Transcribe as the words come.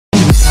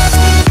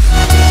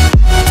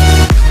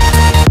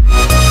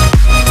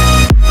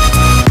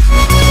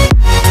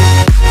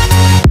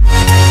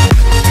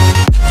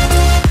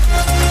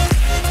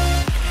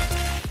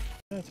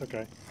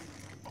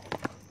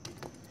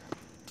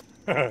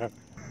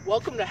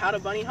Welcome to How to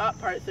Bunny Hop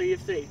Part 3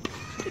 of 3.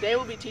 Today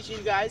we'll be teaching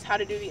you guys how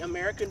to do the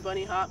American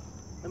bunny hop,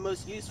 the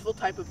most useful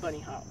type of bunny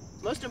hop.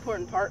 Most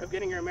important part of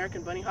getting your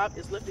American bunny hop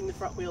is lifting the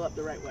front wheel up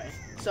the right way.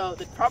 So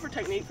the proper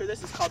technique for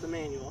this is called the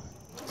manual.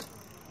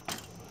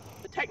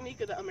 The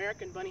technique of the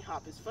American bunny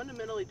hop is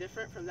fundamentally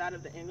different from that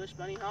of the English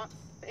bunny hop.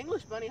 The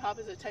English bunny hop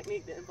is a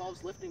technique that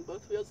involves lifting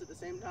both wheels at the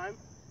same time.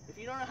 If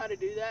you don't know how to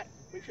do that,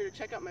 make sure to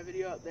check out my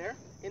video up there.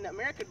 In the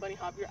American bunny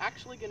hop, you're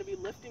actually going to be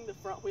lifting the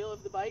front wheel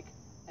of the bike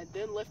and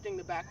then lifting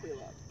the back wheel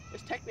up.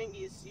 This technique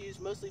is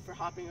used mostly for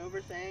hopping over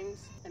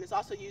things, and it's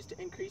also used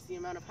to increase the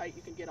amount of height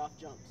you can get off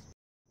jumps.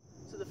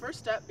 So the first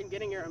step in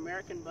getting your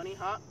American bunny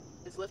hop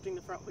is lifting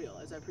the front wheel,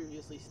 as I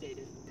previously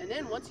stated. And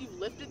then once you've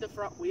lifted the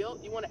front wheel,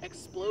 you want to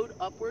explode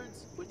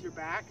upwards with your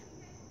back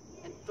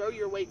and throw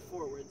your weight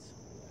forwards.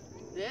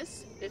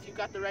 This, if you've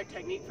got the right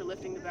technique for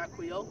lifting the back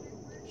wheel,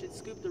 should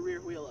scoop the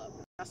rear wheel up.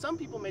 Now some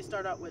people may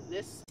start out with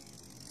this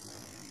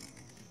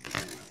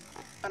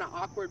kind of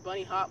awkward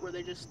bunny hop where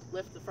they just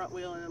lift the front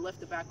wheel and then lift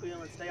the back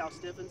wheel and stay all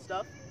stiff and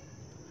stuff.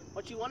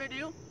 What you want to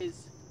do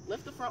is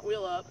lift the front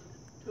wheel up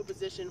to a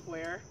position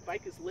where the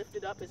bike is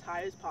lifted up as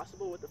high as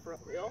possible with the front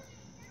wheel,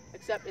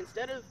 except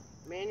instead of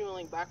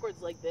manualing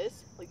backwards like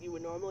this, like you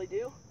would normally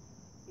do,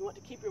 you want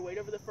to keep your weight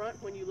over the front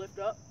when you lift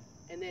up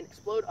and then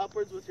explode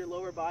upwards with your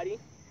lower body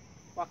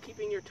while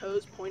keeping your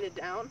toes pointed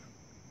down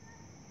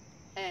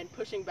and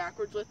pushing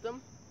backwards with them.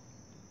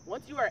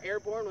 Once you are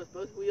airborne with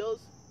both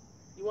wheels,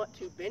 you want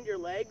to bend your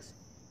legs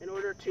in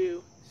order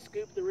to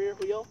scoop the rear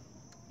wheel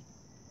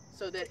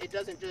so that it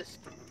doesn't just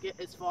get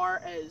as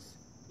far as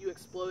you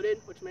exploded,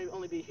 which may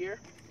only be here.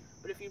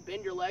 But if you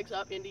bend your legs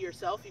up into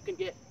yourself, you can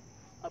get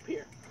up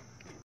here.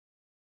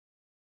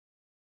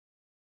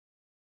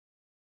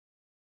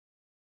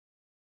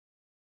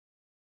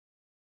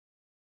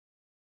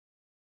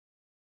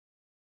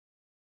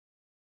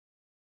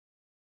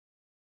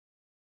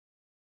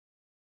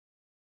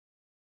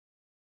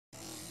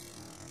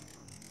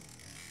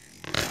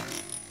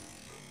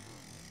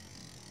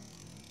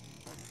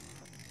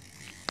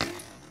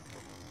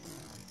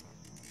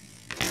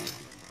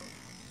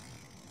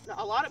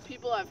 Now, a lot of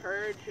people I've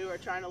heard who are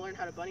trying to learn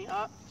how to bunny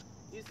hop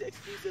use the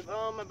excuse of,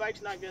 oh, my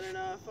bike's not good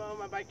enough, oh,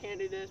 my bike can't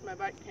do this, my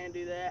bike can't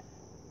do that.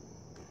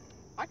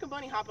 I can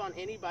bunny hop on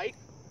any bike.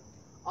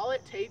 All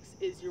it takes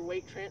is your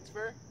weight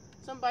transfer.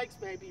 Some bikes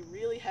may be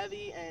really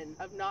heavy and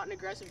have not an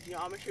aggressive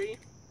geometry,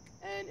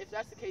 and if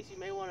that's the case, you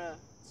may want to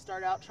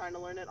start out trying to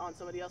learn it on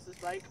somebody else's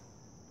bike.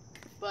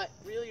 But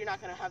really, you're not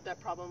going to have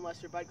that problem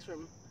unless your bike's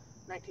from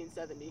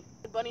 1970. You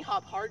can bunny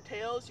hop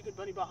hardtails, you can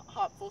bunny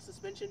hop full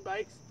suspension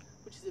bikes,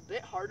 which is a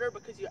bit harder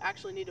because you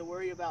actually need to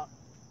worry about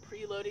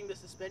preloading the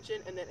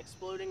suspension and then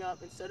exploding up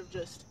instead of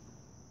just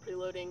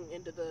preloading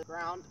into the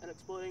ground and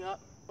exploding up.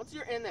 Once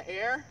you're in the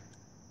air,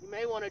 you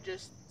may want to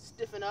just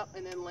stiffen up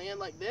and then land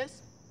like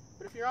this.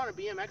 But if you're on a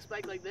BMX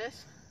bike like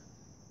this,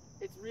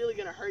 it's really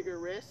going to hurt your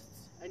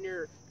wrists and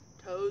your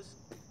toes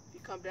if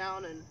you come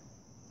down and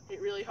hit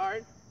really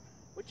hard.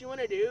 What you want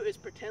to do is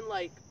pretend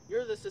like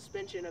you're the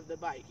suspension of the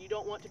bike. You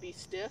don't want to be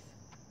stiff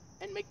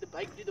and make the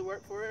bike do the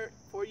work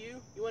for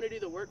you. You want to do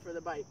the work for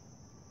the bike.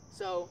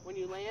 So when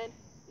you land,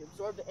 you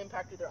absorb the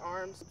impact with your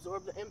arms,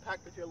 absorb the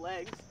impact with your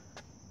legs.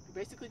 You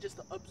basically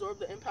just absorb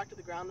the impact of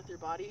the ground with your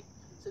body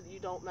so that you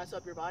don't mess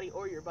up your body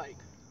or your bike.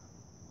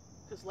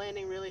 Because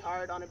landing really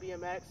hard on a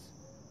BMX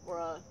or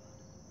a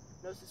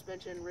no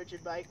suspension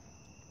rigid bike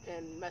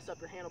can mess up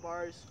your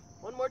handlebars.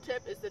 One more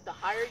tip is that the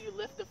higher you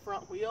lift the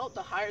front wheel,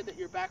 the higher that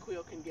your back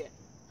wheel can get.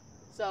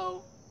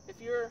 So if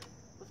you're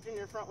lifting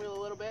your front wheel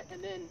a little bit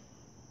and then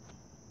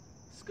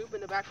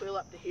scooping the back wheel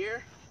up to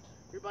here,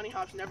 your bunny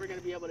hop's never going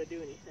to be able to do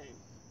anything.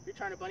 If you're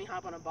trying to bunny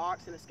hop on a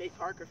box in a skate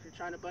park, or if you're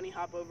trying to bunny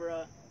hop over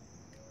a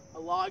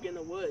log in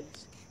the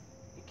woods,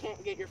 you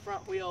can't get your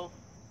front wheel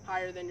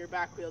higher than your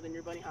back wheel, then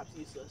your bunny hop's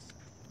useless.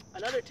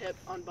 Another tip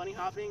on bunny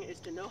hopping is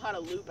to know how to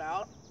loop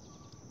out.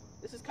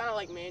 This is kind of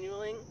like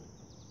manualing.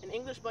 In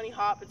English bunny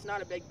hop, it's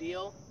not a big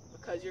deal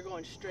because you're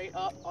going straight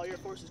up, all your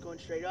force is going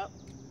straight up.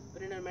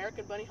 But in an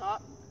American bunny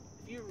hop,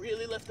 if you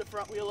really lift the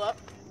front wheel up,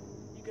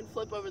 you can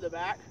flip over the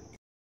back.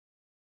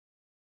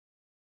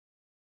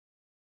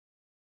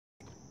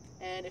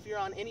 And if you're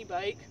on any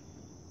bike,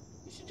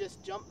 you should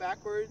just jump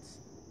backwards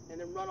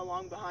and then run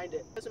along behind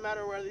it. It doesn't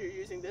matter whether you're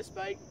using this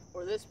bike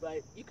or this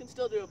bike, you can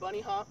still do a bunny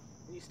hop,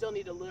 and you still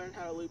need to learn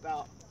how to loop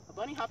out. A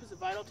bunny hop is a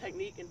vital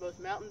technique in both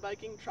mountain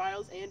biking,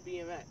 trials, and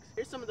BMX.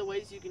 Here's some of the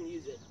ways you can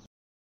use it.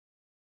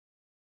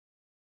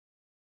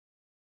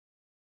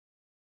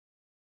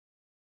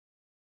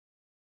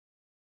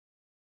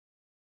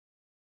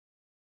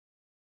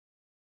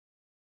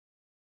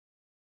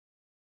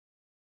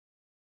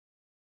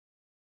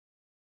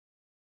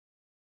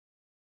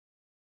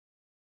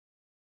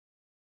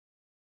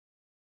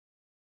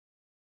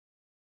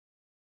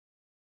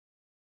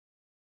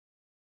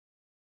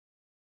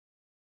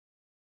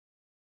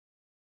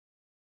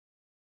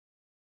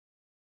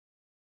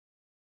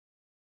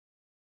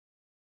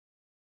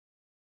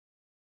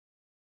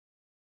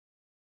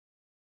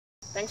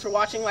 Thanks for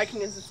watching,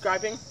 liking, and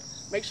subscribing.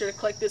 make sure to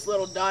click this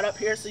little dot up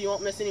here so you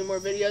won't miss any more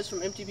videos from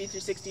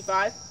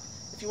MTB365.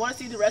 If you want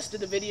to see the rest of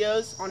the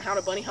videos on how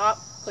to bunny hop,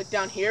 click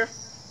down here.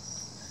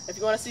 If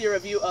you want to see a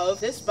review of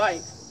this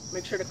bike,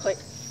 make sure to click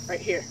right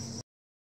here.